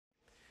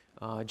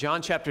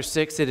John chapter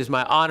 6, it is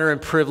my honor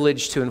and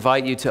privilege to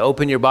invite you to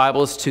open your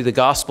Bibles to the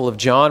Gospel of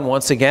John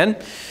once again.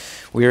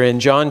 We are in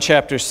John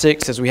chapter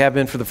 6, as we have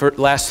been for the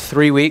last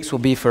 3 weeks. We'll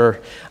be for,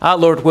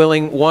 Lord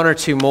willing, 1 or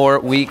 2 more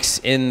weeks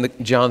in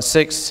John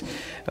 6.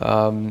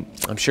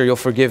 I'm sure you'll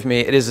forgive me.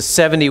 It is a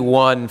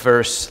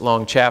 71-verse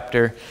long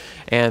chapter,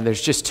 and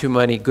there's just too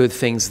many good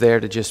things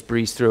there to just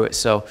breeze through it.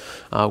 So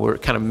we're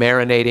kind of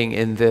marinating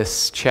in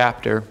this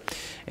chapter,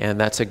 and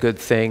that's a good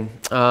thing.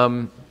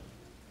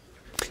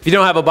 If you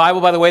don't have a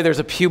Bible, by the way, there's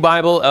a pew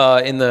Bible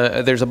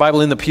there's a Bible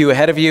in the pew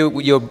ahead of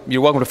you.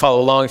 You're welcome to follow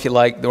along if you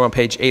like. They're on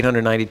page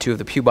 892 of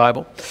the pew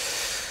Bible.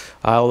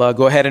 I'll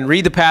go ahead and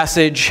read the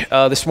passage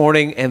this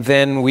morning, and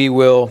then we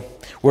will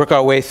work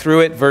our way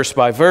through it verse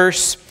by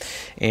verse.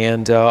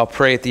 And I'll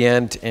pray at the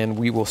end, and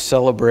we will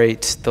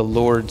celebrate the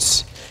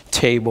Lord's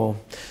table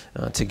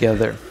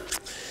together.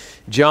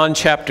 John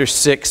chapter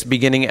 6,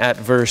 beginning at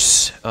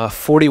verse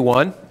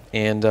 41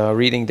 and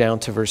reading down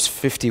to verse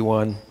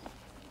 51.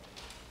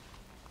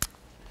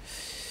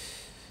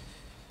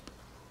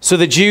 So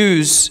the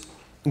Jews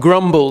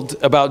grumbled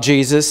about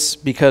Jesus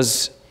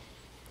because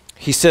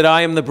he said,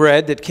 "I am the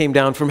bread that came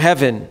down from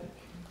heaven."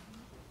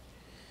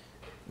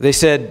 They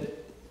said,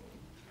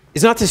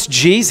 "Is not this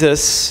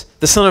Jesus,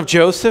 the son of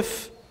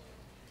Joseph,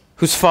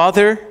 whose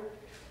father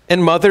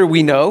and mother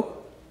we know?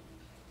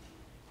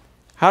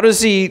 How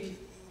does he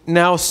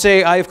now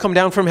say, 'I have come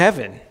down from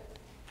heaven'?"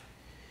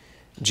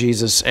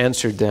 Jesus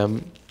answered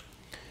them,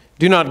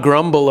 "Do not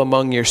grumble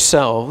among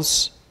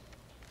yourselves.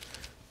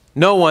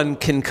 No one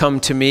can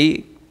come to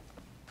me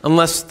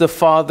unless the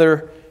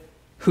Father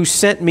who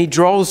sent me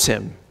draws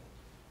him,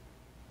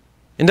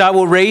 and I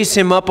will raise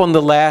him up on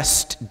the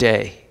last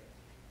day.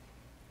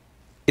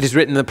 It is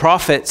written in the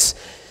prophets,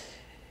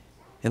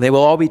 and they will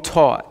all be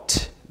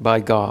taught by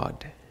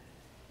God.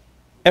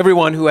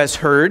 Everyone who has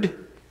heard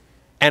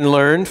and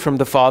learned from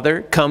the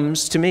Father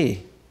comes to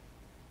me.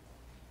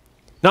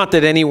 Not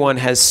that anyone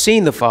has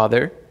seen the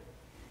Father,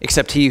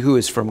 except he who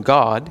is from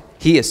God.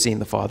 He has seen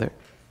the Father.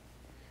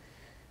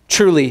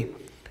 Truly,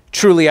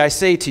 truly, I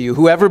say to you,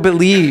 whoever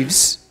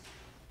believes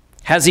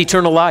has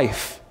eternal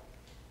life.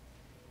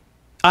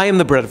 I am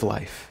the bread of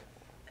life.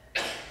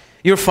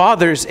 Your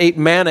fathers ate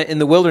manna in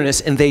the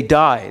wilderness, and they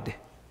died.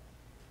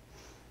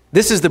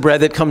 This is the bread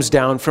that comes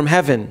down from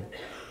heaven,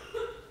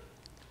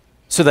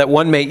 so that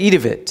one may eat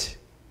of it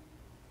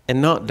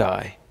and not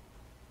die.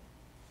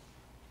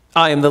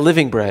 I am the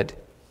living bread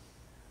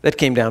that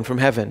came down from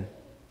heaven.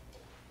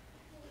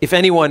 If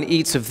anyone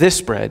eats of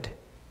this bread,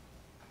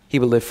 he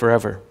will live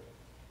forever.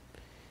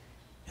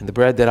 And the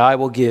bread that I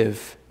will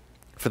give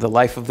for the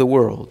life of the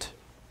world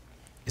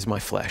is my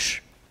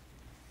flesh."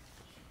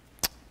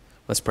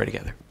 Let's pray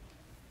together.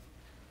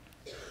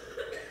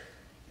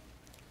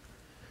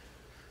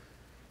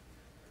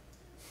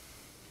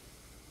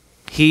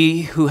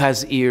 He who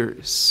has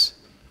ears,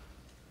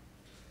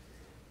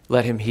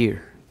 let him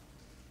hear.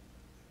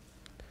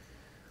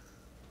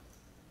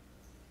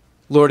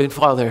 Lord and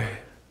Father,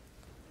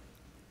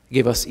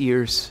 give us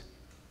ears,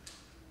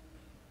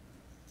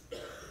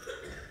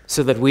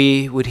 so that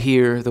we would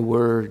hear the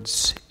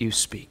words you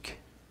speak.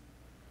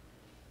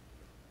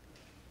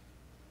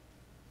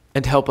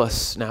 And help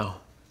us now,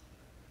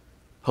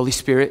 Holy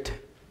Spirit,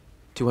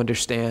 to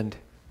understand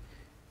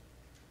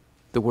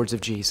the words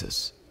of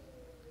Jesus.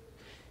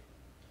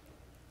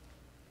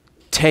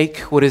 Take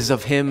what is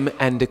of him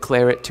and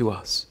declare it to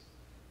us.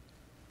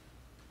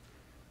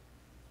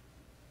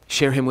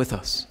 Share him with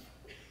us.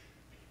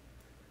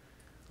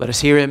 Let us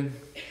hear him.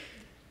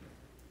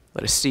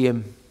 Let us see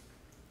him.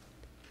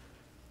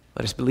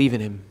 Let us believe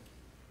in him.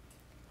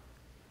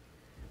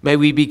 May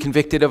we be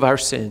convicted of our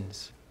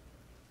sins.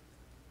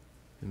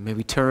 And may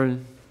we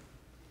turn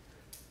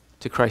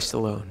to Christ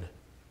alone,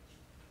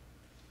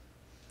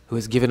 who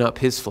has given up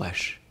his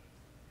flesh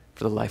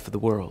for the life of the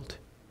world.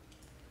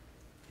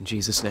 In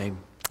Jesus' name,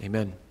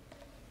 amen.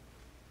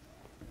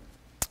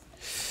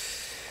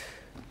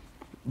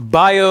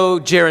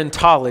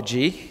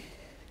 Biogerontology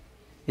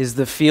is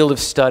the field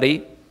of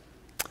study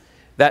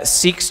that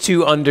seeks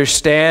to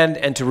understand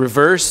and to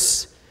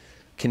reverse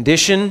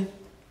condition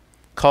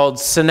called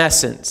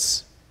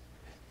senescence.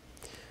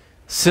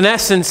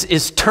 Senescence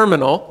is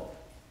terminal,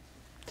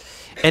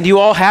 and you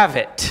all have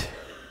it,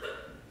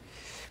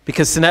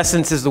 because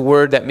senescence is the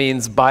word that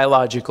means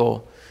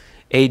biological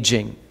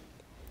aging,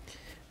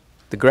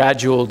 the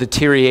gradual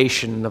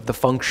deterioration of the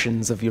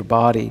functions of your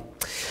body.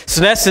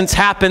 Senescence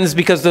happens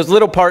because those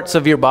little parts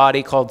of your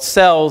body called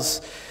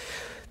cells,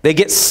 they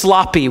get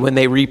sloppy when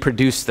they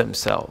reproduce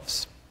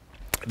themselves.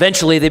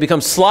 Eventually, they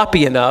become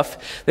sloppy enough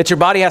that your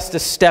body has to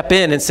step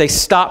in and say,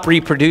 "Stop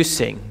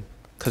reproducing,"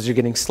 because you're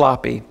getting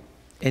sloppy,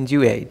 and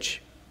you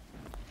age.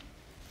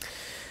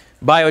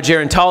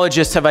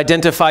 Biogerontologists have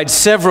identified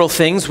several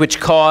things which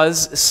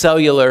cause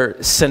cellular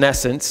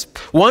senescence.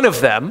 One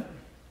of them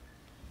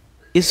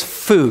is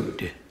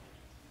food.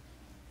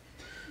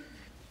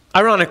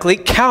 Ironically,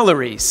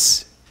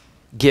 calories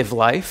give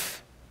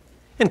life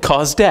and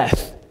cause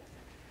death.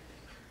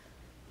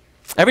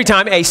 Every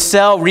time a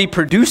cell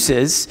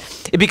reproduces,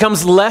 it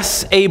becomes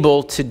less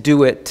able to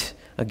do it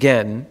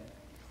again.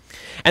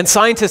 And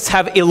scientists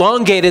have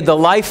elongated the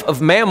life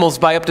of mammals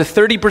by up to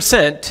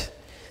 30%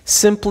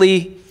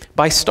 simply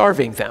by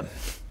starving them.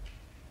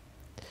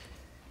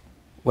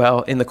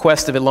 Well, in the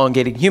quest of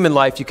elongating human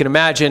life, you can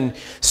imagine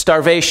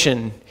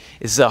starvation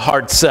is a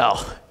hard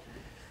sell.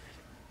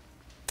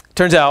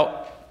 Turns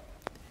out,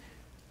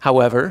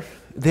 however,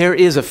 there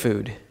is a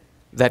food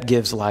that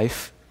gives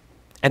life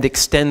and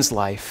extends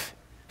life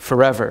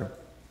forever.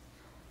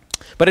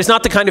 But it's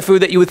not the kind of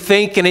food that you would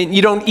think, and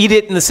you don't eat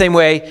it in the same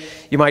way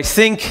you might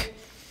think.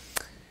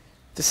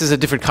 This is a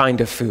different kind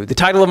of food. The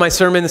title of my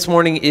sermon this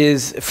morning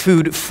is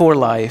Food for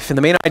Life. And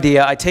the main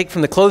idea I take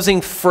from the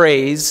closing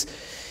phrase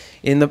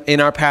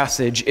in our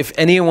passage, if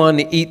anyone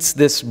eats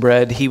this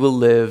bread, he will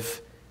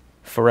live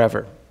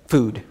forever.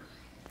 Food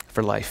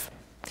for life.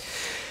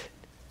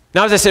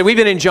 Now, as I said, we've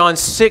been in John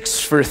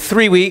 6 for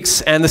 3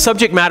 weeks, and the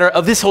subject matter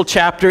of this whole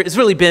chapter has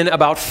really been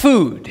about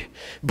food.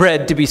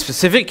 Bread, to be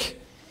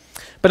specific,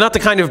 but not the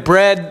kind of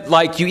bread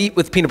like you eat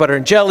with peanut butter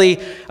and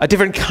jelly, a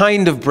different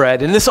kind of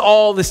bread. And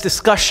this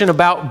discussion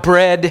about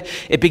bread,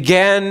 it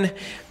began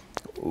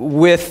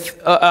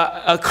with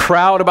a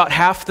crowd about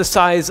half the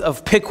size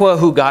of Piqua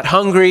who got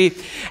hungry,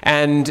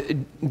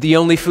 and the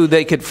only food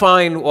they could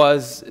find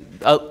was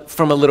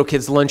from a little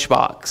kid's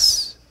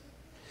lunchbox.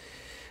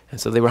 And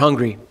so they were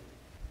hungry.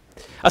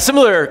 A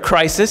similar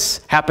crisis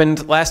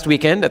happened last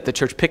weekend at the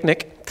church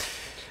picnic.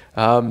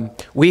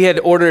 We had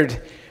ordered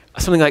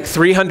something like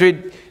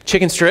 300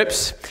 chicken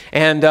strips,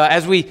 and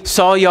as we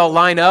saw y'all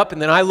line up,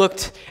 and then I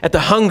looked at the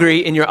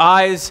hungry in your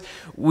eyes,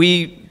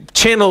 we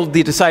channeled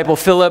the disciple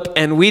Philip,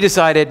 and we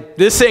decided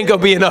this ain't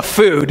gonna be enough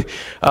food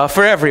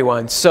for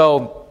everyone.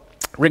 So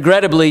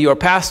regrettably, your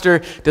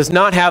pastor does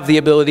not have the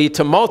ability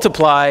to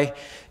multiply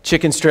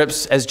chicken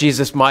strips as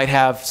Jesus might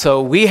have.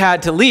 So we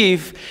had to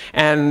leave,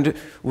 and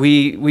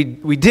we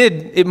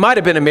did. It might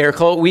have been a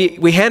miracle.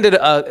 We handed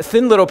a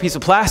thin little piece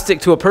of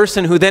plastic to a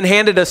person who then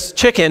handed us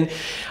chicken,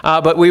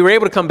 but we were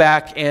able to come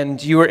back,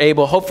 and you were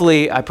able,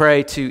 hopefully, I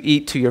pray, to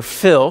eat to your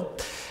fill.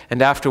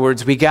 And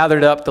afterwards, we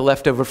gathered up the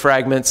leftover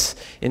fragments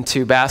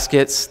into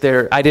baskets.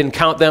 I didn't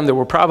count them. There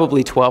were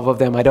probably 12 of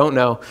them. I don't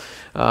know.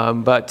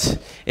 But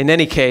in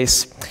any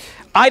case,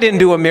 I didn't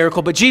do a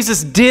miracle, but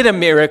Jesus did a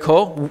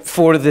miracle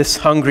for this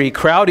hungry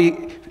crowd. He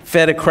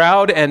fed a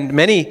crowd, and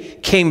many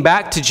came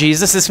back to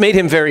Jesus. This made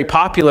him very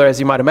popular, as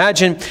you might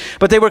imagine.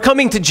 But they were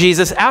coming to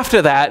Jesus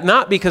after that,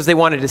 not because they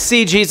wanted to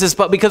see Jesus,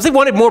 but because they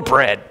wanted more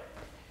bread.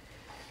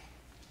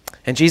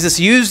 And Jesus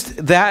used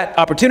that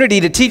opportunity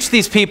to teach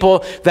these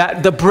people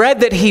that the bread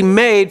that he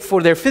made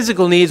for their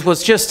physical needs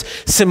was just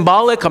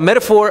symbolic, a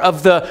metaphor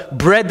of the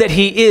bread that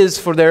he is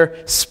for their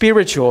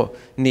spiritual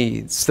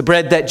needs. The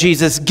bread that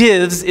Jesus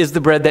gives is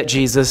the bread that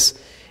Jesus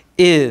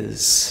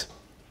is.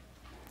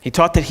 He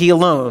taught that he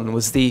alone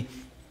was the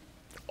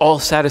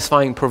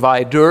all-satisfying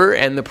provider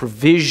and the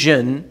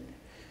provision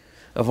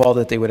of all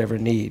that they would ever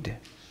need.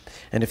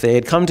 And if they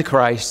had come to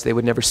Christ, they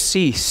would never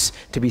cease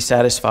to be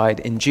satisfied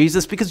in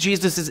Jesus, because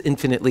Jesus is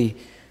infinitely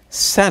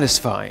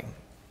satisfying.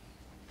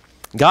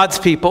 God's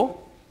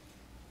people,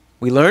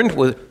 we learned,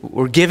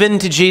 were given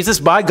to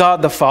Jesus by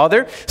God the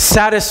Father,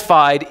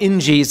 satisfied in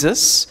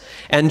Jesus,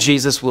 and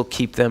Jesus will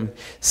keep them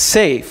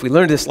safe. We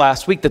learned this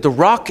last week, that the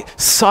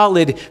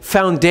rock-solid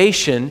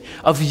foundation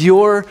of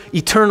your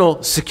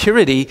eternal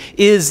security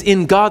is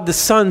in God the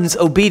Son's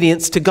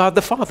obedience to God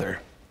the Father.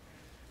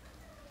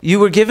 You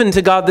were given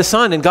to God the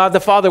Son, and God the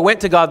Father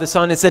went to God the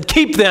Son and said,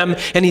 keep them,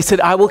 and he said,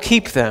 I will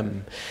keep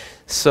them.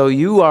 So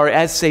you are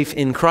as safe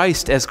in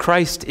Christ as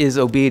Christ is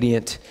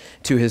obedient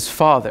to his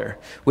Father,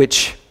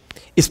 which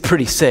is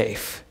pretty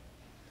safe.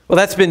 Well,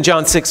 that's been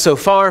John 6 so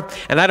far,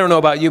 and I don't know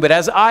about you, but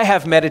as I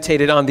have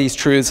meditated on these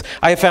truths,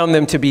 I have found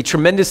them to be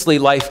tremendously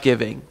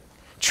life-giving,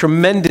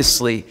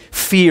 tremendously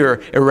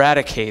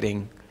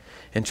fear-eradicating,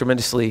 and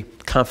tremendously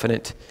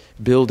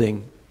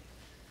confident-building.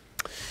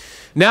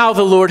 Now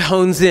the Lord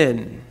hones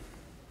in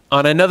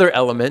on another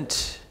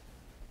element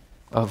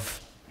of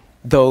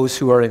those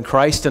who are in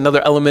Christ,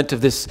 another element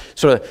of this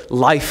sort of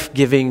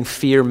life-giving,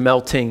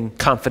 fear-melting,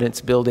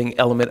 confidence-building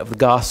element of the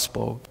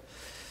gospel.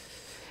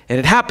 And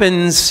it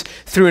happens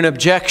through an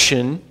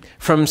objection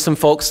from some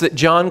folks that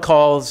John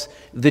calls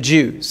the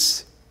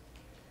Jews.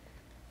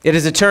 It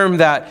is a term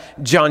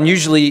that John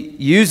usually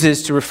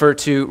uses to refer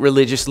to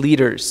religious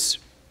leaders.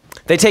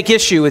 They take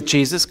issue with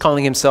Jesus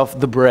calling himself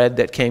the bread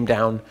that came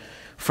down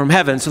from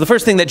heaven. So the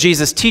first thing that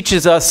Jesus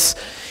teaches us,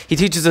 he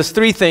teaches us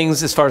three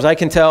things as far as I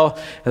can tell.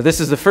 Now, this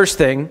is the first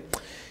thing.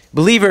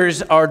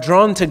 Believers are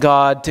drawn to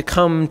God to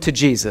come to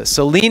Jesus.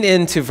 So lean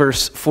into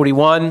verse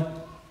 41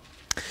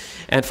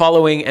 and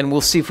following, and we'll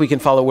see if we can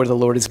follow where the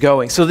Lord is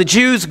going. So the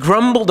Jews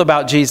grumbled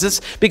about Jesus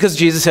because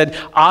Jesus said,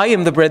 I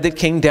am the bread that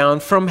came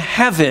down from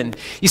heaven.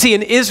 You see,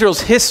 in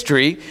Israel's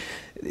history,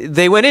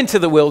 they went into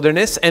the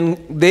wilderness and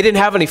they didn't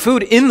have any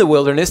food in the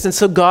wilderness. And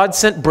so God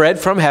sent bread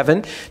from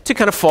heaven to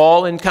kind of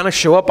fall and kind of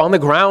show up on the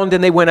ground.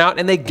 And they went out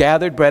and they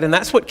gathered bread. And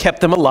that's what kept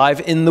them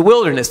alive in the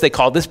wilderness. They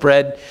called this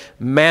bread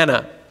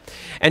manna.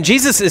 And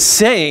Jesus is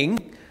saying,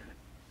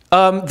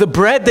 the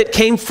bread that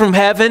came from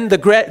heaven, the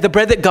bread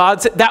that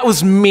God said, that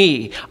was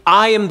me.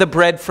 I am the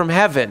bread from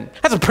heaven.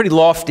 That's a pretty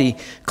lofty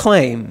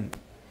claim.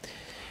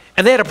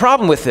 And they had a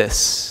problem with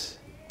this.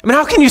 I mean,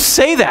 how can you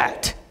say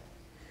that?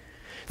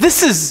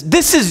 This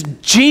is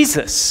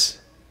Jesus.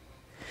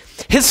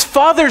 His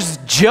father's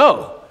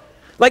Joe.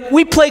 Like,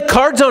 we play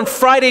cards on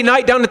Friday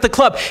night down at the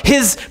club.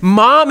 His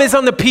mom is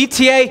on the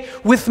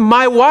PTA with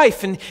my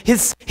wife, and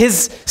his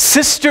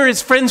sister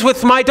is friends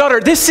with my daughter.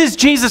 This is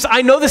Jesus.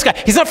 I know this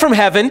guy. He's not from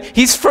heaven.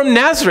 He's from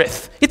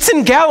Nazareth. It's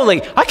in Galilee.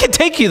 I can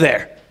take you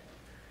there.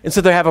 And so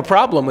they have a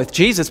problem with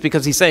Jesus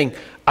because he's saying,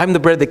 I'm the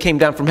bread that came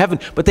down from heaven.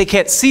 But they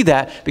can't see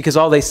that because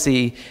all they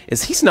see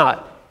is he's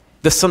not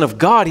the son of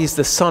God. He's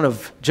the son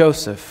of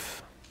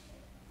Joseph.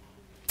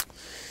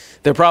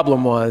 Their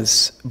problem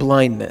was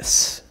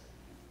blindness.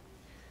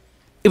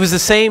 It was the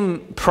same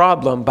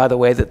problem, by the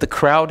way, that the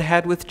crowd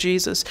had with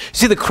Jesus.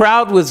 See, the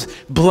crowd was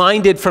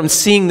blinded from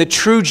seeing the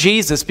true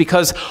Jesus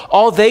because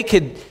all they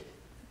could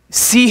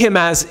see him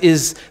as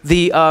is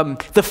the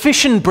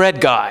fish and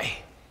bread guy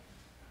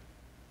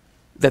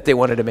that they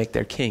wanted to make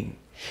their king.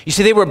 You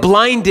see, they were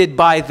blinded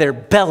by their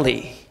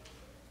belly,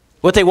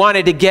 what they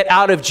wanted to get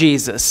out of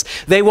Jesus.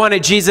 They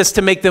wanted Jesus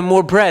to make them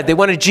more bread. They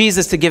wanted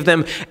Jesus to give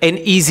them an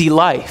easy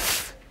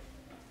life.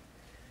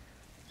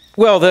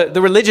 Well,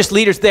 the religious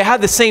leaders, they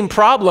had the same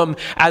problem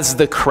as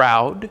the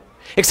crowd,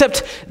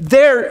 except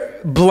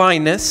their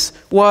blindness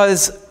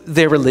was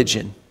their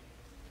religion.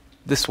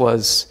 This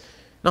was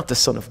not the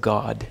Son of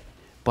God,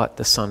 but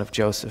the son of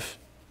Joseph.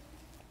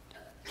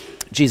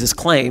 Jesus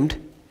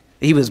claimed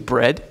he was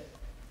bread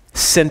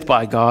sent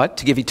by God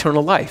to give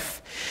eternal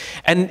life.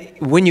 And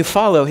when you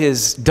follow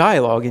his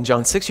dialogue in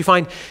John 6, you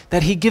find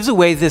that he gives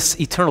away this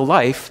eternal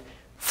life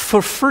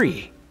for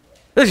free.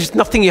 There's just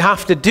nothing you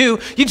have to do.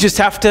 You just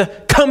have to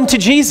come to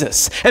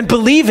Jesus and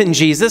believe in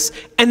Jesus,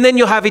 and then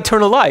you'll have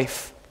eternal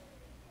life.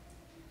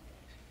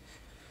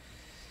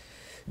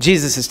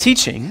 Jesus is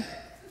teaching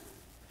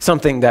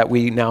something that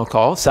we now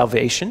call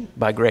salvation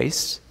by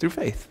grace through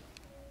faith.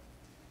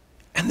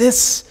 And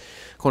this,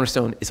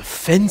 Cornerstone, is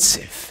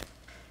offensive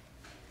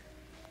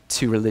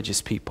to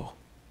religious people.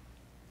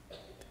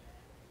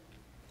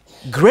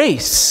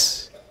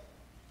 Grace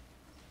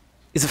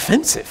is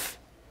offensive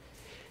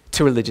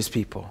to religious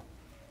people.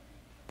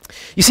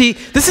 You see,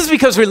 this is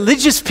because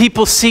religious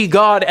people see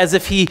God as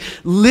if he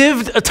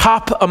lived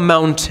atop a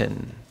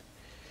mountain.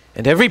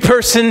 And every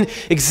person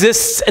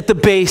exists at the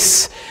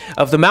base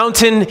of the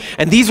mountain.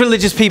 And these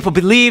religious people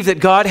believe that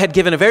God had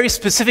given a very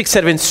specific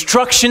set of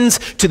instructions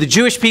to the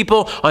Jewish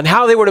people on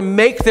how they were to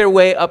make their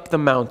way up the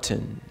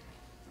mountain.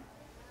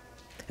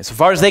 And so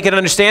far as they could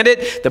understand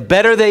it, the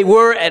better they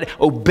were at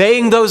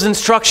obeying those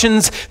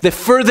instructions, the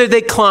further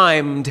they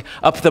climbed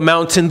up the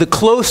mountain, the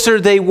closer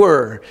they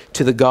were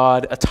to the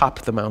God atop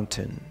the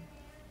mountain.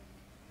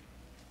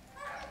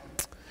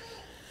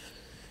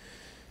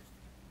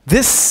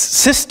 This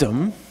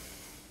system,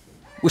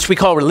 which we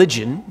call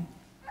religion,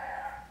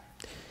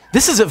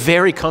 this is a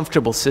very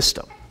comfortable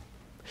system.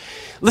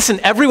 Listen,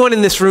 everyone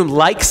in this room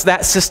likes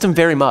that system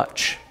very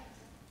much.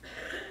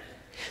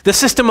 The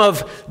system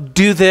of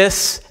do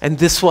this and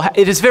this will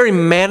it is very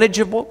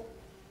manageable.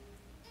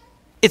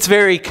 It's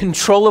very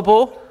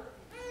controllable.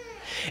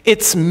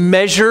 It's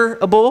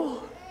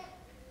measurable.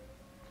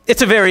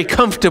 It's a very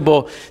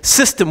comfortable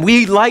system.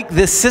 We like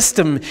this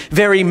system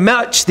very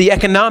much. The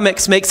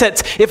economics make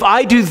sense. If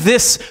I do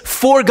this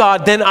for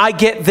God, then I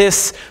get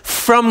this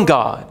from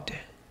God.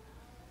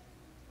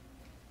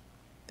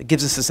 It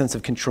gives us a sense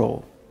of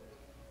control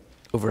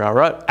over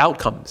our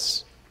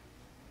outcomes.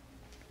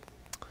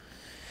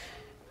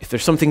 If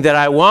there's something that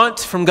I want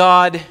from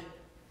God,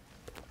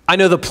 I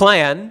know the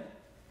plan,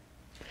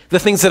 the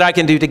things that I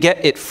can do to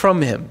get it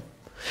from him.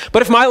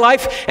 But if my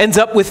life ends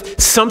up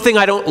with something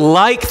I don't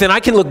like, then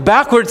I can look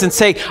backwards and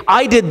say,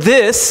 I did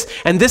this,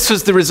 and this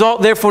was the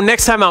result. Therefore,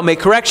 next time I'll make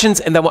corrections,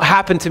 and that will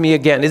happen to me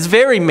again. It's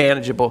very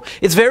manageable.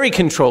 It's very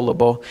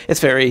controllable. It's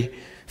very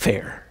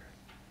fair.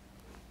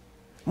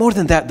 More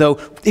than that, though,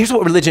 here's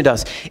what religion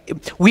does.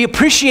 We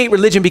appreciate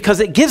religion because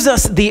it gives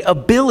us the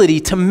ability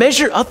to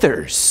measure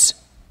others.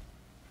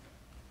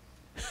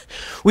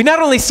 We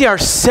not only see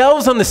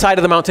ourselves on the side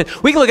of the mountain,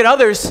 we can look at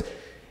others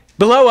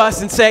below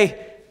us and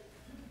say,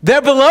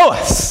 they're below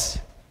us.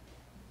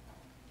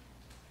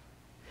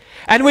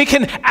 And we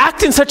can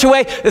act in such a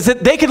way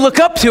that they can look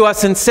up to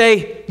us and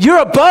say, you're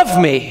above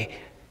me.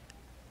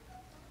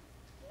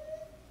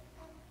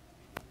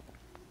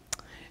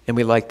 And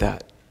we like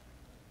that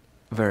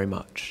very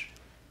much.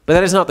 But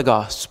that is not the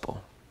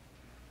gospel.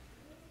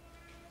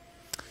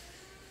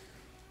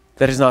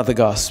 That is not the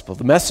gospel.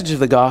 The message of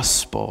the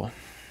gospel,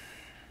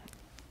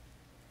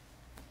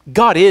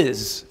 God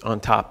is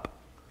on top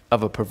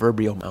of a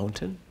proverbial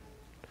mountain.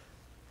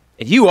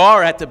 And you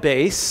are at the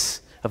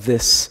base of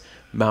this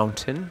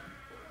mountain.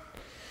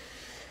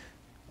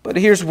 But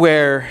here's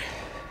where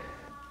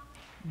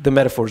the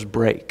metaphors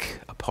break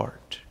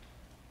apart.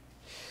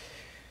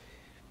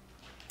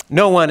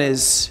 No one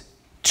is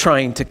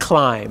trying to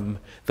climb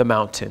the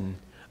mountain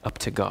up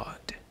to God.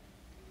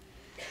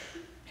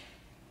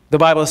 The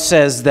Bible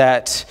says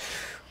that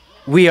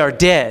we are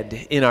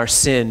dead in our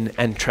sin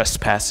and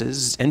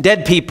trespasses. And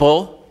dead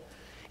people,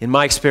 in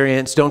my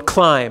experience, don't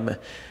climb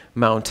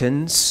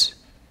mountains.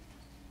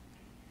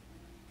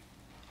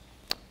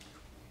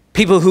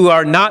 People who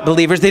are not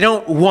believers, they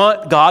don't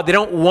want God. They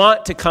don't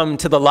want to come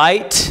to the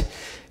light.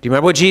 Do you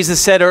remember what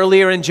Jesus said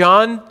earlier in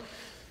John?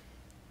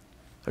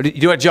 Or do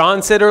you know what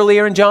John said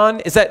earlier in John?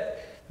 Is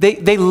that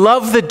they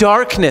love the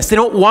darkness. They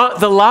don't want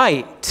the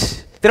light.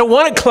 They don't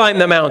want to climb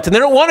the mountain. They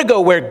don't want to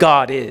go where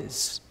God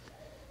is.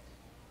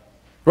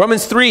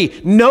 Romans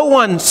 3, no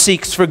one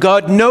seeks for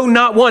God. No,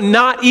 not one.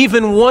 Not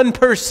even one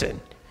person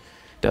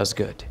does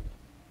good.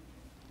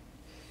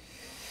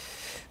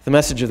 The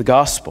message of the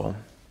gospel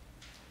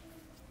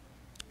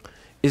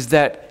is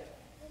that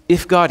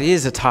if God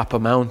is atop a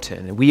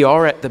mountain, and we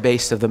are at the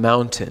base of the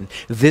mountain,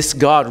 this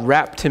God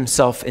wrapped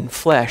himself in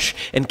flesh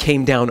and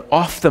came down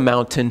off the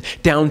mountain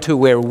down to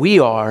where we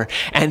are,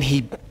 and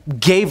he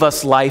gave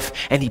us life,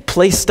 and he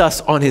placed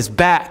us on his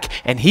back,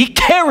 and he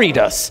carried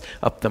us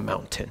up the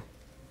mountain.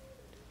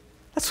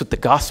 That's what the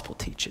gospel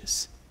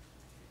teaches.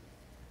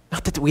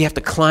 Not that we have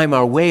to climb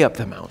our way up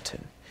the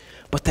mountain,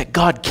 but that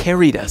God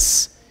carried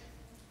us.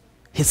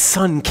 His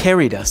Son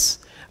carried us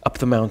up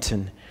the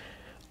mountain.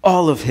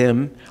 All of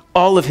him,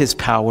 all of his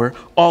power,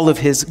 all of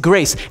his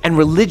grace. And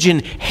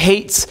religion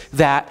hates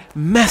that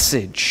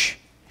message.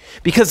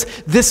 Because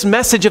this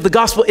message of the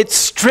gospel, it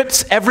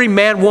strips every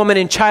man, woman,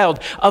 and child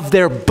of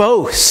their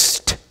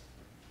boast.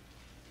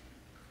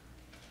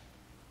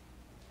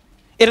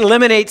 It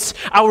eliminates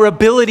our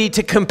ability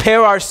to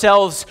compare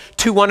ourselves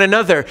to one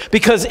another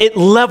because it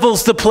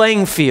levels the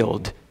playing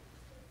field.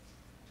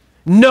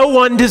 No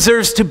one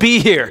deserves to be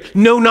here.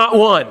 No, not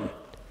one.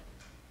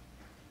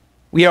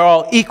 We are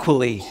all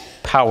equally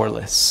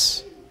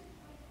powerless.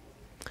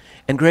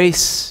 And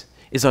grace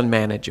is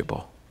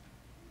unmanageable.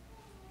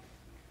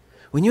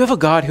 When you have a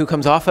God who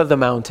comes off of the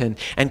mountain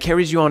and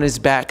carries you on his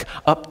back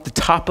up the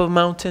top of a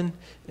mountain,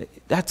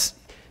 that's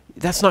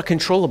not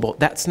controllable.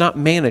 That's not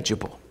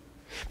manageable.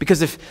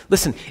 Because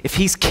if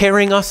he's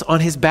carrying us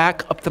on his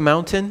back up the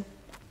mountain,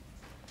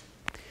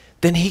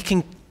 then he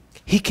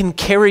can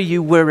carry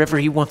you wherever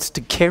he wants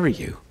to carry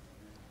you.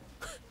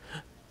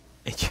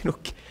 And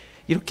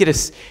you don't get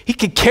us. He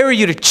can carry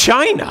you to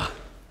China.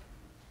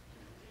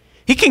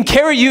 He can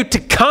carry you to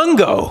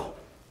Congo.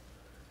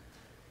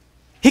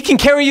 He can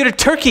carry you to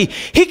Turkey.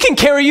 He can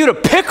carry you to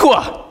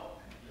Piqua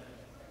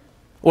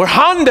or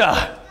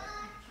Honda.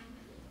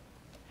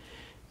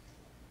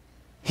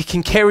 He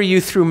can carry you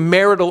through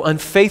marital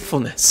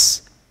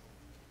unfaithfulness.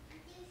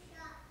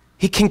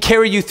 He can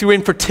carry you through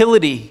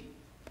infertility.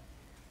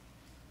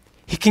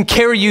 He can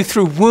carry you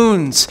through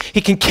wounds.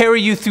 He can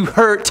carry you through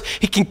hurt.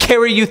 He can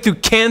carry you through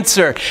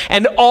cancer.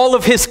 And all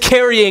of his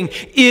carrying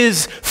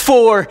is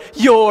for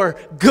your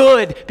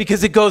good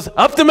because it goes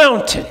up the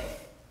mountain.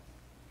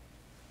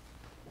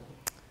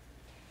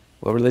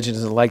 Well, religion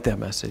doesn't like that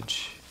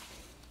message.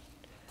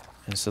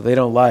 And so they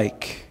don't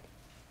like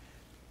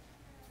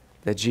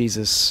that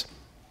Jesus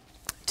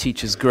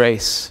teaches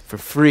grace for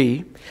free.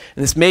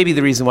 And this may be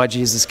the reason why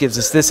Jesus gives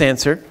us this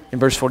answer in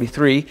verse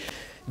 43.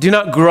 Do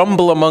not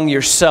grumble among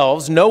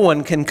yourselves. No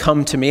one can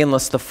come to me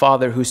unless the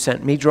Father who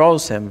sent me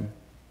draws him.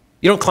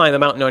 You don't climb the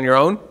mountain on your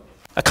own.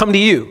 I come to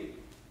you,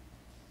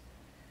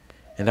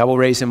 and I will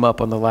raise him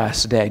up on the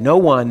last day. No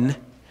one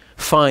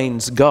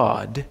finds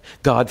God.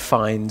 God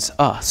finds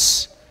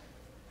us.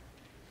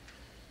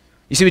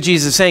 You see what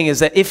Jesus is saying is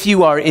that if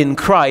you are in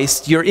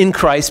Christ, you're in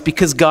Christ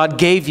because God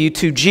gave you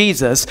to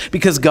Jesus,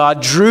 because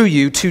God drew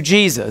you to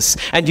Jesus.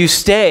 And you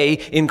stay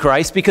in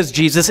Christ because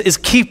Jesus is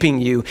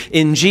keeping you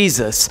in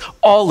Jesus.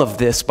 All of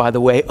this, by the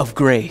way, of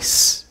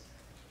grace.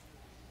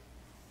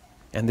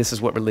 And this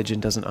is what religion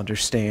doesn't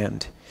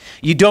understand.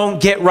 You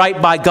don't get right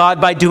by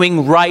God by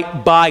doing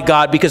right by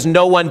God because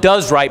no one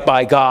does right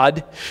by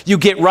God. You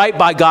get right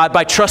by God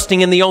by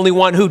trusting in the only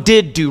one who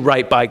did do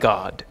right by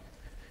God.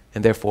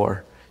 And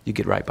therefore, you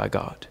get right by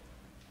God.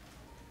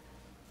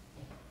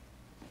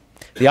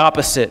 The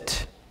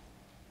opposite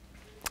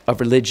of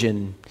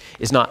religion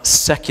is not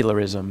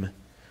secularism,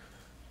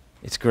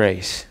 it's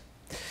grace.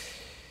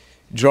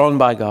 Drawn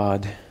by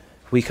God,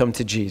 we come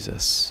to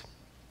Jesus.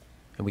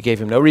 And we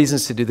gave him no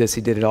reasons to do this.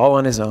 He did it all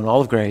on his own, all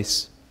of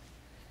grace.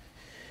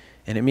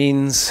 And it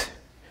means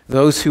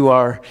those who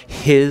are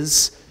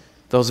his,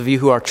 those of you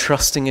who are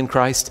trusting in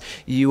Christ,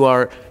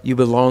 you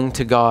belong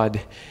to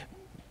God.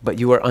 But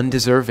you are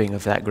undeserving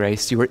of that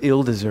grace. You are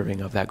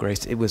ill-deserving of that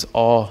grace. It was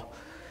all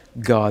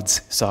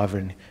God's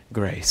sovereign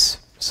grace.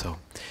 So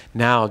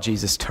now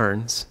Jesus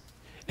turns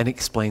and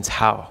explains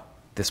how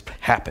this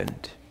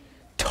happened.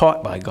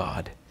 Taught by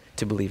God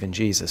to believe in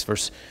Jesus.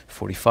 Verse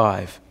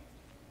 45.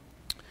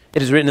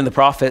 It is written in the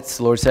prophets,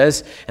 the Lord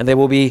says, and they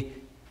will be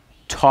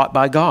taught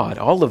by God,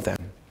 all of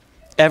them.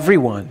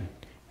 Everyone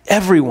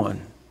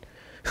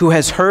who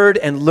has heard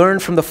and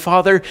learned from the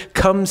Father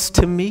comes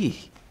to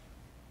me.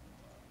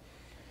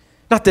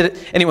 Not that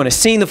anyone has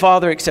seen the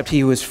Father except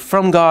he who is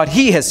from God.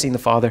 He has seen the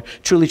Father.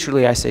 Truly,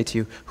 truly, I say to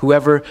you,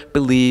 whoever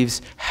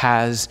believes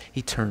has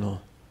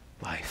eternal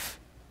life.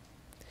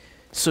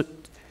 So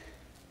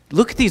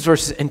look at these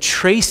verses and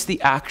trace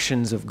the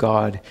actions of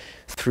God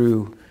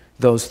through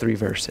those three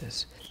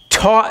verses.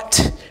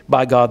 Taught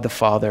by God the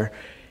Father,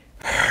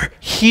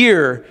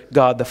 hear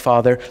God the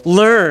Father,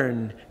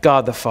 learn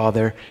God the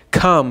Father,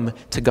 come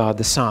to God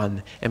the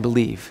Son, and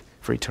believe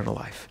for eternal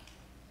life.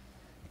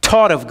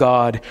 Taught of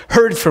God,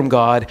 heard from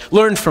God,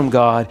 learned from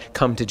God,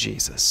 come to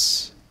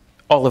Jesus.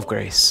 All of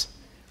grace,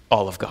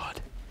 all of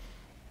God.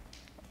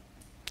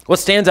 What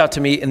stands out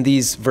to me in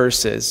these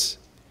verses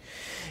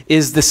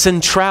is the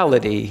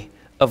centrality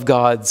of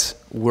God's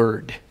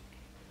word.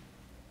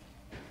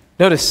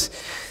 Notice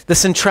the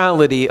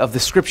centrality of the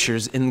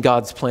scriptures in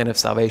God's plan of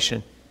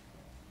salvation.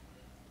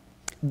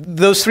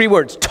 Those three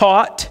words,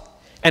 taught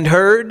and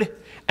heard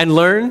and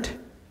learned,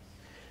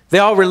 they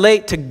all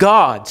relate to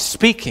God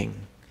speaking,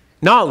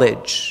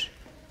 knowledge,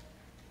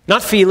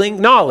 not feeling,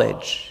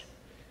 knowledge.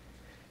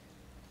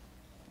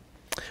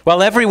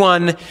 While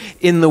everyone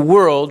in the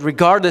world,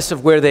 regardless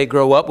of where they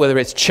grow up, whether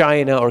it's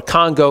China or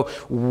Congo,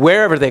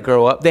 wherever they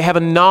grow up, they have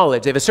a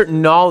knowledge. They have a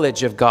certain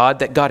knowledge of God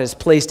that God has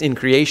placed in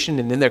creation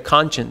and in their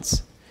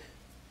conscience.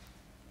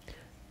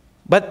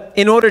 But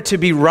in order to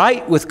be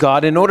right with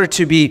God, in order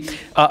to be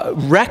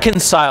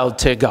reconciled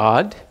to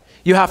God,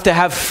 you have to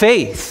have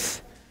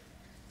faith.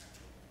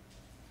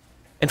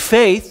 And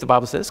faith, the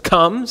Bible says,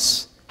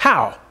 comes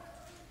how?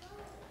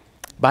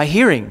 By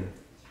hearing.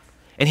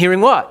 And hearing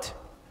what?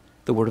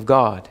 The Word of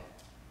God.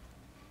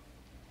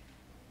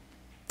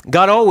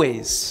 God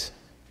always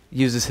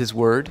uses His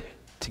Word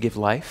to give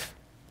life.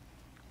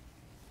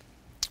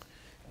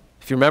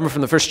 If you remember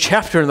from the first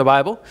chapter in the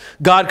Bible,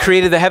 God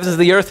created the heavens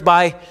and the earth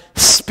by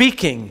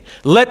speaking,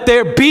 "Let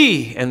there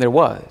be," and there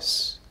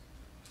was.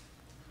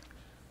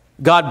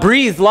 God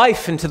breathed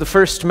life into the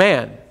first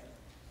man,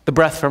 the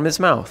breath from His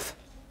mouth.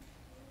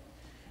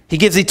 He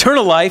gives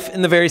eternal life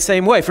in the very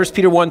same way. 1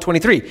 Peter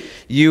 1:23,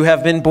 you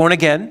have been born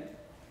again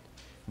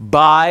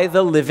by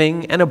the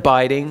living and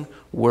abiding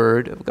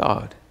Word of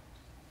God.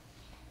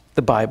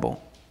 The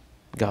Bible,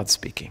 God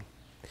speaking.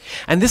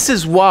 And this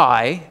is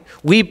why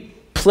we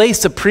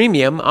place a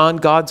premium on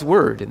God's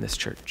Word in this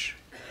church.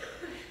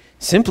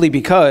 Simply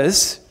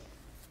because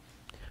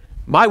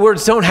my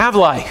words don't have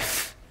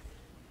life.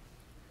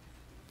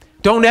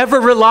 Don't ever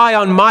rely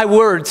on my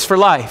words for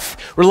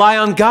life. Rely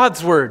on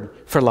God's Word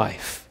for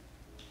life.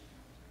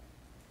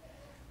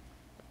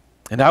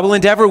 And I will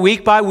endeavor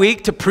week by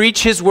week to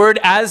preach His Word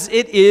as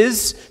it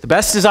is, the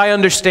best as I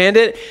understand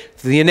it,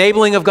 through the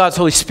enabling of God's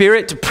Holy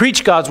Spirit, to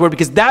preach God's Word,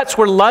 because that's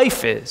where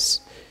life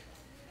is.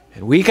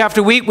 And week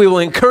after week, we will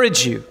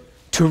encourage you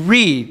to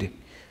read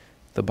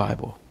the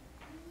Bible.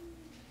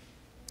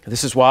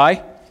 This is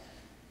why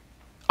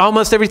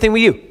almost everything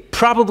we do,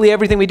 probably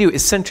everything we do,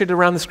 is centered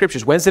around the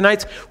Scriptures. Wednesday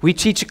nights, we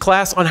teach a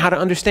class on how to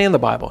understand the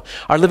Bible.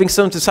 Our Living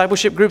Stones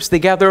discipleship groups, they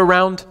gather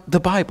around the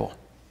Bible.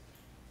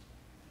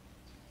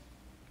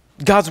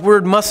 God's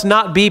Word must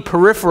not be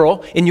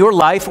peripheral in your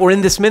life or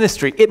in this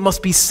ministry. It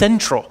must be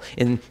central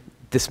in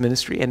this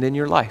ministry and in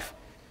your life.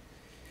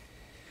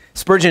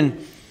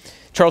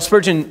 Charles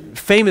Spurgeon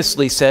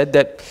famously said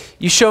that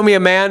you show me a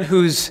man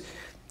whose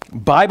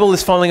Bible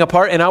is falling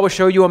apart and I will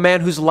show you a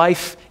man whose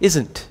life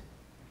isn't.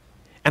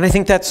 And I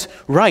think that's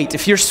right.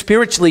 If you're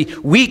spiritually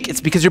weak,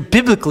 it's because you're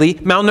biblically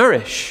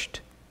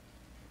malnourished.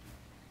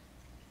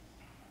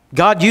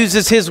 God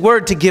uses His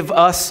Word to give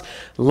us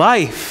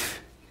life.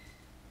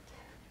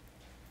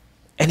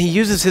 And He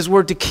uses His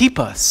Word to keep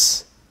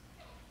us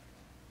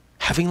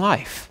having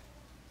life.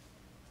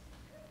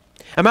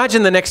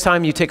 Imagine the next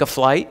time you take a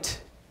flight,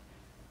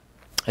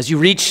 as you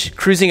reach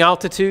cruising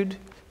altitude,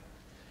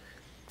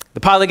 the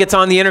pilot gets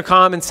on the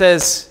intercom and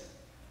says,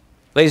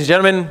 "Ladies and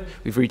gentlemen,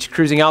 we've reached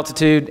cruising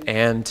altitude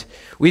and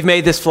we've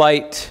made this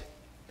flight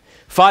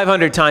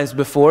 500 times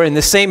before in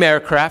the same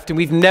aircraft and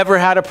we've never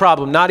had a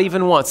problem, not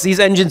even once. These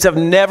engines have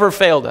never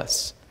failed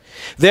us.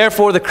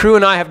 Therefore, the crew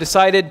and I have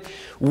decided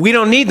we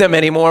don't need them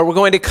anymore. We're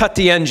going to cut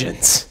the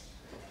engines."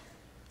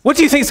 What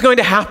do you think is going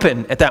to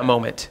happen at that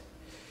moment?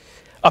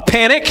 A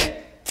panic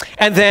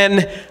and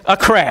then a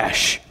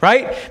crash,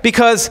 right?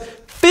 Because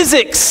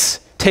physics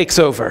takes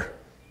over.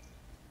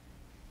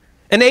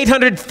 An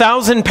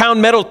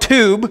 800,000-pound metal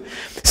tube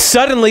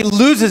suddenly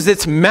loses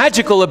its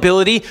magical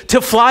ability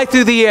to fly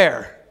through the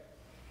air.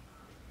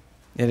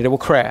 And it will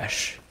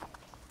crash.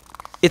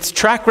 Its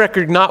track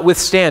record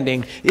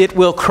notwithstanding, it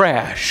will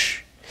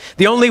crash.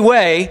 The only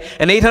way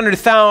an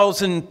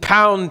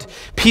 800,000-pound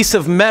piece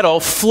of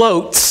metal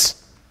floats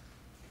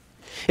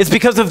is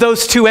because of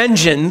those two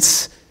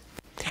engines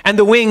and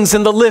the wings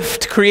and the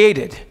lift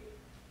created.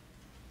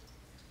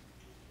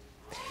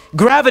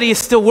 Gravity is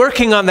still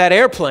working on that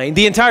airplane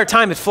the entire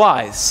time it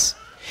flies.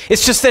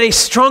 It's just that a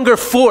stronger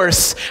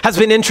force has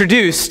been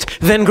introduced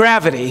than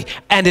gravity,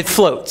 and it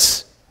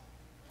floats.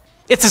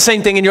 It's the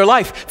same thing in your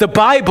life. The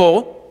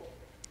Bible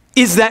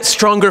is that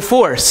stronger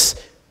force.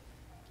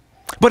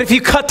 But if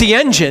you cut the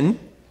engine,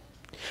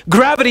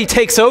 gravity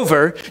takes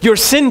over, your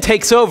sin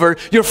takes over,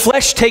 your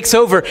flesh takes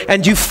over,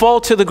 and you fall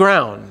to the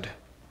ground.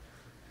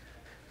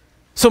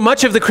 So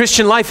much of the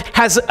Christian life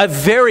has a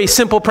very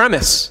simple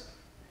premise.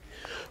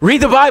 Read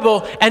the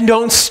Bible and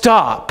don't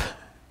stop.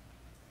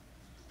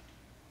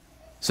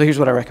 So here's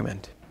what I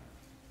recommend.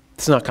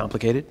 It's not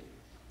complicated.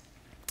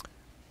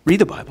 Read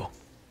the Bible.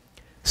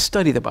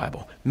 Study the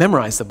Bible.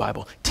 Memorize the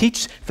Bible.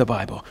 Teach the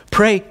Bible.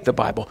 Pray the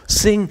Bible.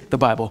 Sing the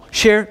Bible.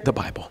 Share the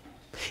Bible.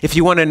 If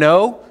you want to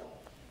know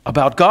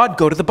about God,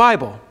 go to the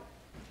Bible.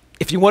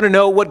 If you want to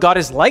know what God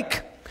is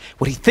like,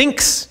 what he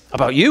thinks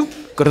about you,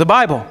 go to the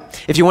Bible.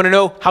 If you want to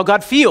know how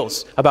God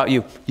feels about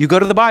you, you go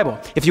to the Bible.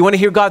 If you want to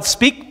hear God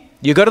speak,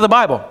 you go to the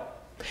Bible.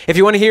 If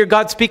you want to hear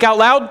God speak out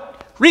loud,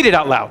 read it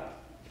out loud.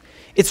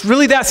 It's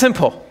really that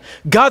simple.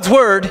 God's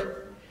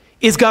word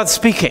is God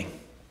speaking.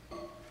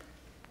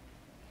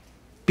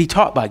 Be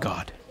taught by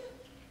God.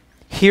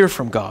 Hear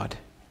from God.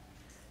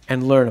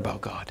 And learn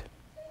about God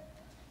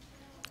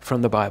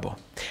from the Bible.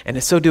 And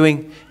in so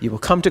doing, you will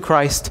come to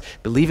Christ,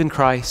 believe in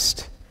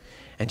Christ,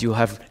 and you will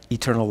have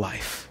eternal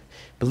life.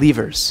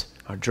 Believers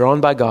are drawn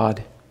by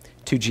God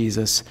to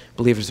Jesus.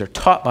 Believers are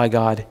taught by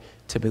God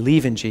to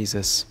believe in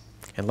Jesus.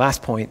 And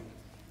last point,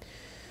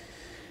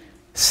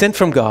 sent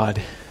from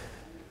God,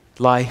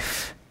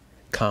 life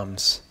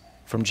comes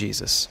from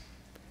Jesus.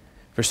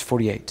 Verse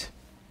 48.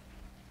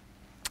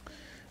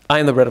 I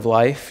am the bread of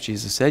life,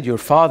 Jesus said. Your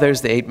fathers,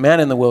 they ate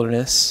manna in the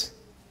wilderness,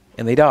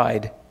 and they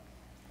died.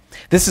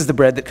 This is the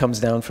bread that comes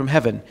down from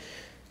heaven,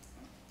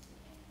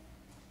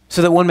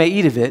 so that one may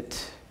eat of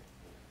it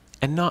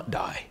and not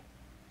die.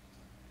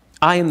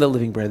 I am the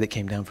living bread that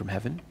came down from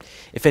heaven.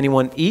 If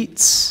anyone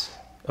eats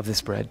of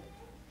this bread,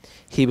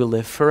 he will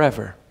live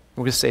forever.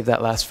 We're going to save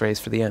that last phrase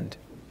for the end.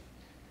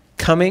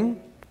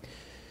 Coming,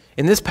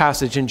 in this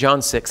passage in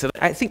John 6, and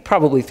I think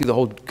probably through the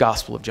whole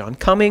Gospel of John,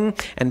 coming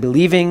and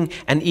believing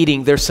and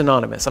eating, they're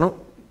synonymous. I don't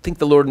think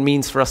the Lord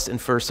means for us to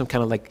infer some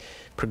kind of like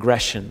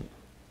progression,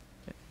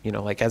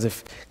 like as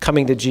if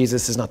coming to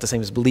Jesus is not the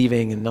same as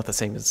believing and not the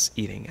same as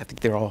eating. I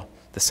think they're all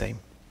the same.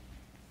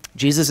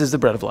 Jesus is the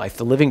bread of life,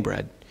 the living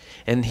bread,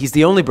 and he's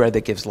the only bread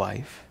that gives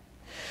life.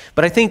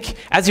 But I think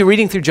as you're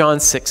reading through John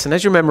 6 and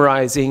as you're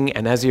memorizing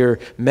and as you're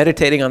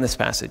meditating on this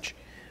passage,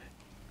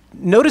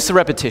 notice the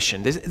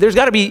repetition. There's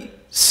got to be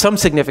some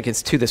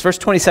significance to this. Verse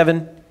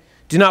 27,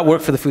 do not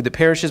work for the food that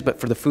perishes, but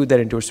for the food that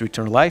endures to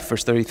eternal life.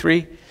 Verse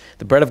 33,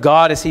 the bread of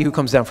God is he who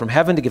comes down from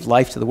heaven to give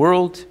life to the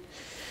world.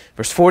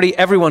 Verse 40,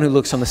 everyone who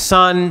looks on the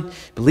Son,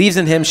 believes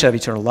in him, shall have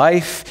eternal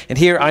life. And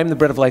here, I am the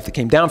bread of life that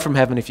came down from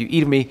heaven. If you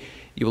eat of me,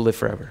 you will live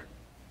forever.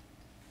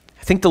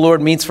 I think the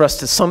Lord means for us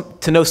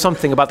to know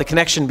something about the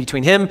connection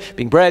between him,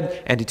 being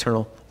bread, and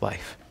eternal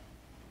life.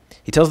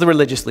 He tells the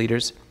religious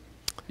leaders,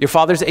 your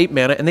fathers ate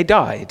manna and they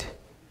died.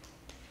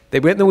 They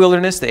went in the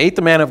wilderness, they ate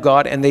the manna of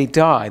God, and they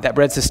died. That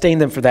bread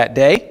sustained them for that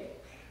day.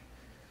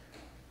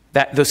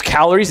 Those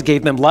calories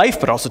gave them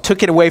life, but also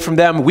took it away from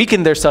them,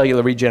 weakened their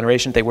cellular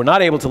regeneration. They were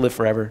not able to live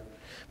forever.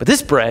 But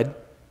this bread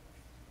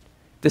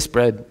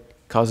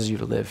causes you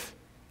to live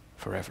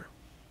forever.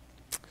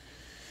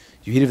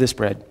 You eat of this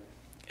bread,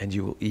 and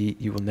you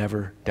will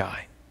never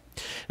die.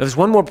 Now there's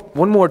one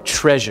more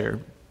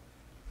treasure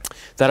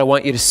that I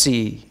want you to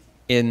see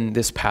in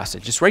this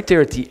passage. It's right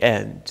there at the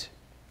end,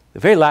 the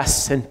very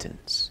last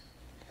sentence.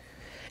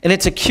 And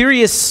it's a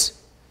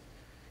curious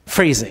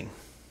phrasing.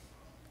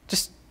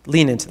 Just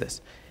lean into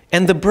this.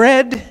 And the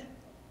bread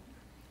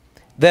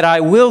that I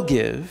will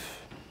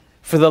give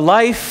for the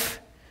life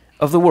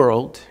of the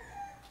world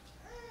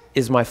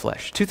is my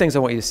flesh. Two things I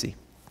want you to see.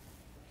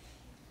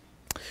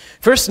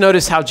 First,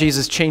 notice how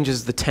Jesus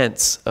changes the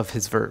tense of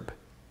his verb.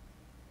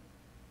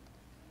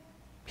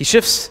 He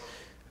shifts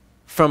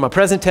from a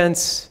present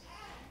tense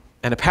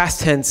and a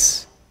past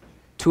tense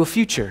to a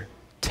future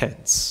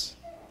tense.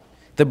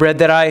 The bread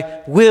that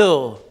I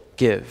will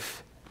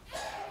give.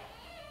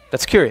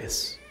 That's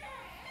curious.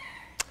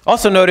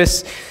 Also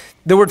notice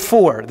the word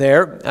for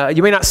there.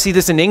 You may not see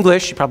this in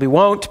English, you probably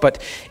won't,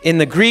 but in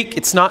the Greek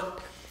it's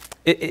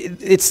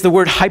the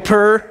word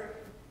hyper,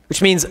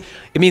 which means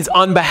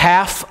on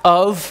behalf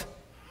of,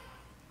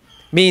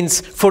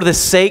 means for the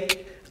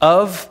sake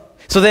of.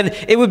 So then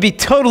it would be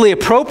totally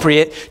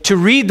appropriate to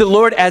read the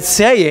Lord as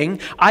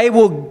saying, I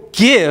will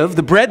give,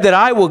 the bread that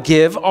I will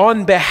give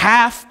on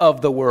behalf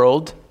of the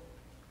world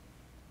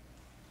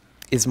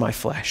is my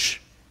flesh.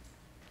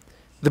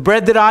 The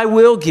bread that I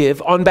will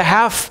give on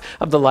behalf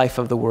of the life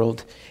of the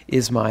world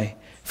is my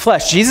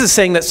flesh. Jesus is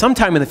saying that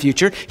sometime in the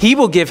future, he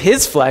will give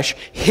his flesh,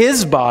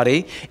 his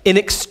body, in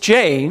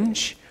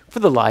exchange for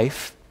the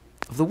life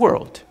of the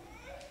world.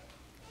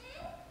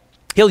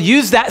 He'll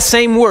use that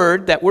same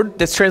word, that word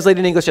that's translated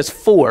in English as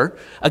for,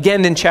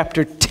 again in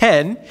chapter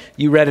 10,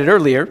 you read it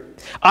earlier.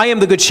 I am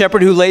the good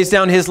shepherd who lays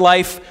down his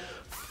life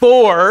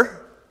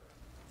for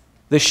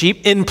the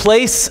sheep, in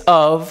place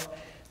of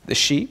the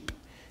sheep.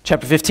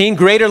 Chapter 15,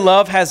 greater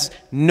love has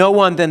no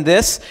one than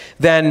this,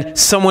 than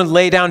someone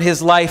lay down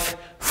his life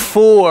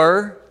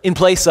for, in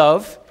place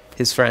of,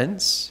 his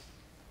friends.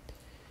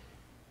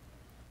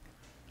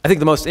 I think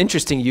the most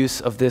interesting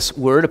use of this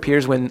word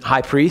appears when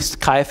high priest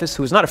Caiaphas,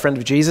 who was not a friend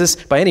of Jesus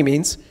by any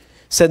means,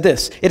 said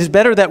this, it is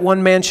better that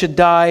one man should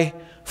die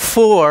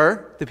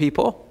for the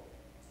people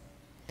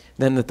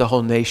than that the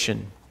whole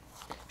nation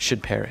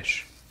should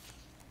perish.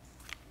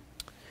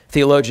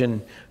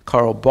 Theologian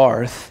Karl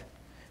Barth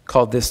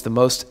called this the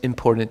most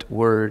important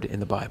word in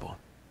the Bible.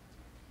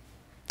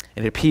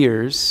 And it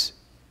appears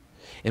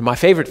in my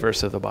favorite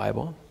verse of the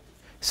Bible,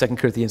 2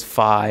 Corinthians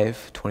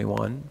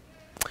 5:21.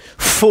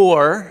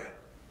 For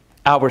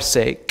our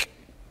sake,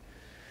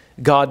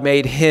 God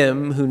made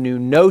him who knew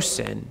no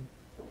sin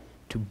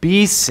to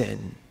be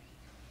sin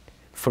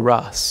for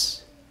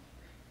us,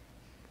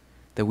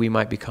 that we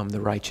might become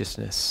the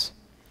righteousness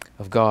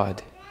of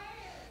God.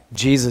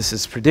 Jesus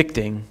is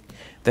predicting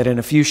that in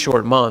a few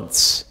short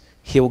months,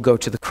 he will go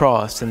to the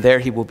cross, and there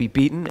he will be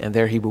beaten, and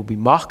there he will be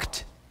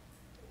mocked.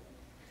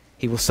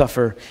 He will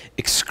suffer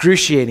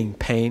excruciating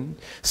pain,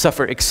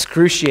 suffer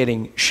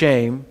excruciating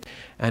shame,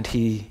 and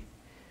he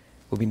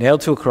will be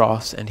nailed to a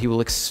cross, and he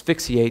will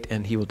asphyxiate,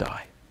 and he will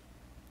die.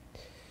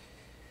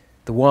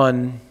 The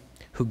one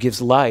who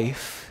gives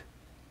life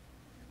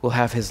will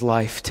have his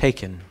life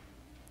taken.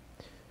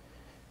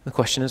 The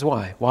question is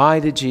why? Why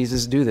did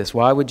Jesus do this?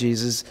 Why would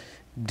Jesus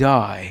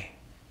die?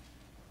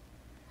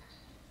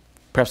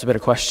 Perhaps a better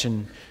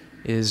question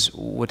is,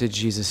 what did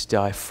Jesus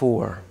die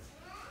for?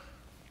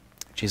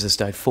 Jesus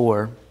died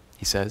for,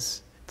 he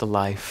says, the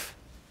life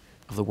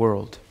of the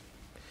world.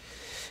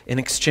 In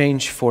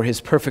exchange for his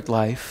perfect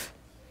life,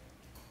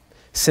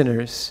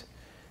 sinners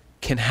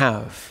can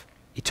have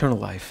eternal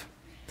life.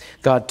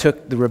 God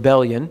took the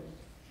rebellion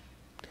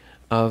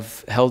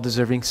of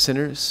hell-deserving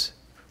sinners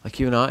like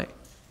you and I,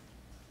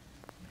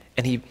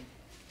 and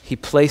he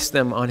placed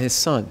them on his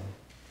Son.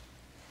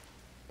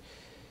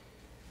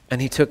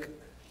 And he took,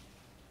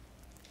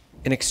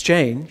 in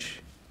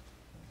exchange,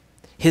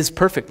 his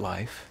perfect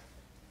life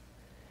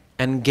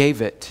and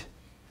gave it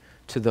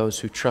to those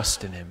who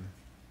trust in him.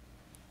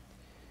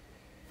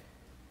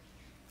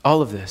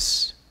 All of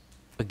this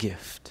a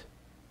gift.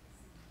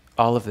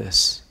 All of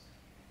this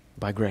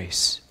by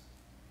grace.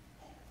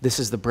 This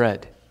is the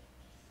bread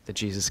that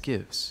Jesus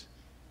gives.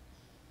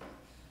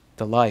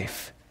 The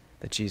life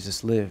that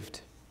Jesus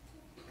lived.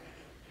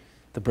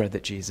 The bread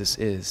that Jesus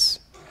is.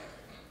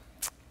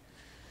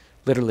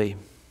 Literally,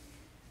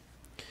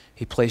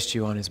 he placed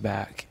you on his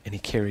back and he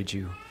carried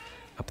you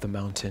up the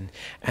mountain.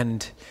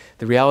 And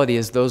the reality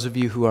is, those of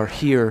you who are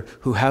here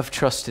who have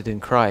trusted in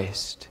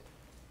Christ,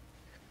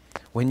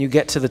 when you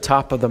get to the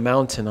top of the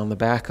mountain on the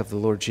back of the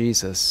Lord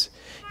Jesus,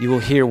 you will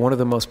hear one of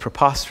the most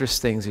preposterous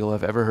things you'll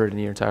have ever heard in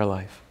your entire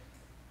life.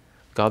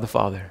 God the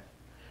Father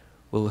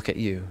will look at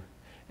you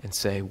and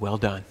say, "Well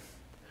done,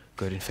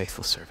 good and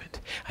faithful servant."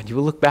 And you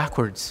will look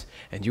backwards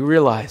and you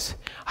realize,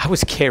 I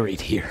was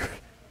carried here.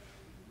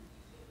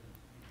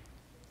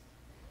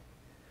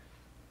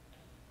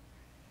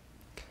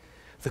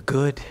 The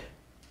good,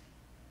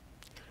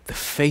 the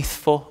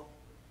faithful,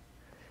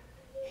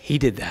 he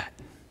did that.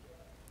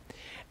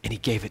 And he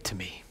gave it to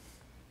me.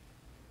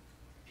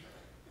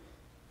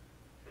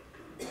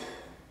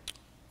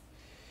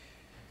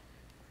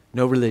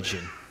 No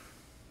religion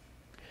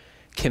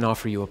can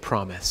offer you a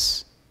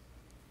promise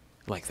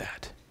like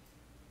that.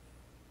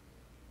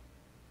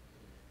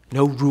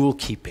 No rule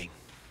keeping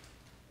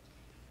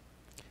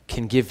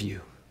can give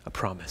you a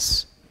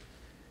promise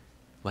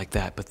like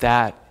that. But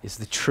that is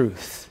the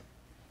truth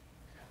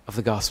of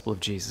the gospel of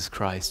Jesus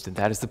Christ, and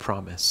that is the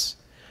promise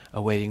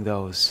awaiting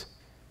those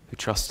who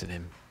trust in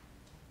him.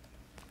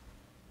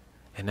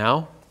 And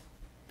now,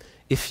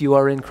 if you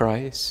are in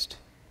Christ,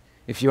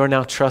 if you are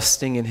now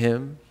trusting in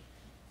him,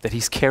 that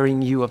he's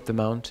carrying you up the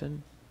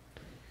mountain,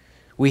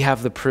 we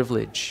have the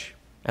privilege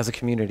as a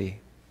community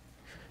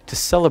to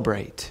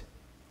celebrate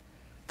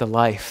the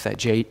life that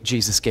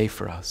Jesus gave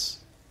for us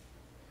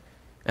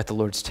at the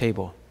Lord's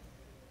table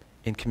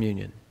in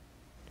communion.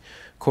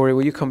 Corey,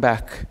 will you come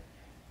back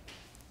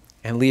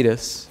and lead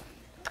us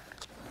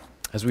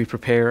as we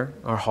prepare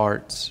our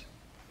hearts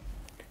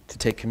to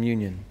take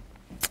communion?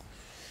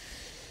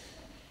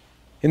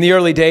 In the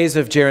early days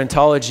of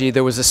gerontology,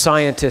 there was a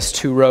scientist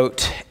who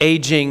wrote,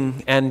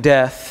 "Aging and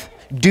death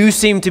do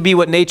seem to be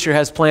what nature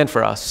has planned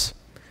for us,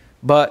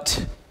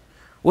 but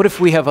what if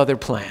we have other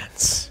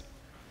plans?"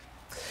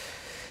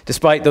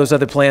 Despite those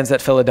other plans,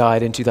 that fellow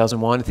died in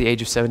 2001 at the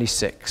age of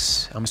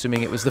 76. I'm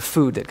assuming it was the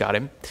food that got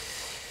him.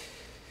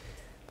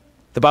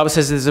 The Bible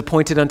says it is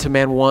appointed unto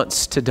man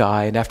once to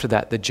die, and after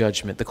that, the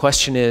judgment. The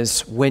question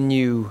is, when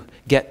you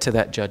get to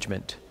that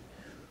judgment,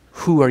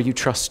 who are you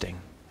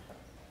trusting?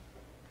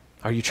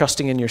 Are you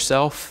trusting in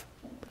yourself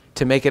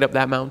to make it up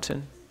that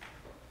mountain?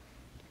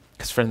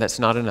 Because, friend, that's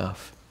not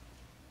enough.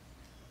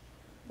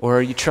 Or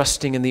are you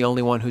trusting in the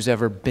only one who's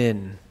ever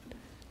been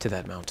to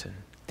that mountain?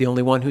 The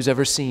only one who's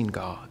ever seen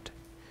God,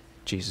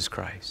 Jesus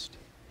Christ.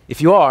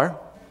 If you are,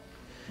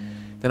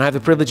 then I have the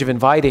privilege of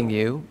inviting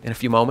you in a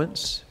few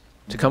moments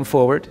to come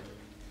forward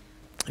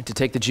and to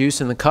take the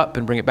juice and the cup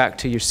and bring it back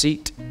to your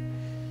seat.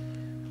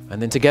 And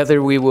then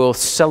together we will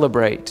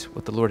celebrate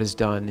what the Lord has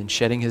done in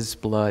shedding his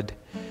blood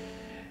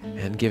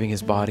and giving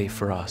his body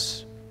for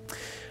us.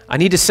 I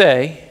need to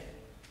say,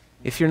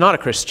 if you're not a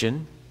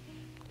Christian,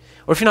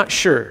 or if you're not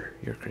sure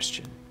you're a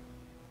Christian,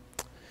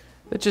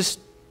 that just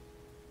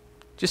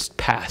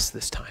pass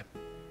this time.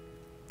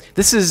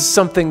 This is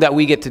something that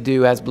we get to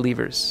do as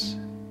believers.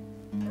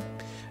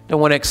 don't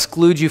want to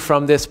exclude you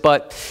from this,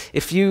 but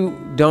if you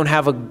don't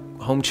have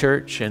a home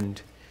church and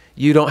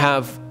you don't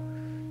have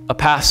a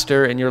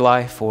pastor in your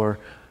life or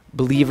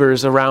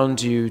believers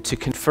around you to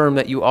confirm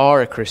that you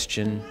are a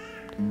Christian,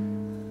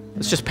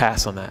 let's just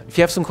pass on that. If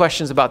you have some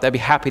questions about that, I'd be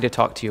happy to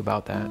talk to you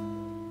about that.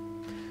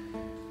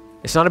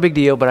 It's not a big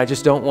deal, but I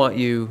just don't want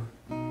you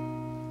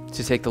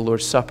to take the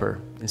Lord's Supper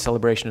in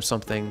celebration of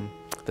something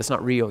that's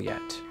not real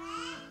yet.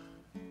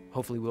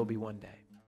 Hopefully will be one day.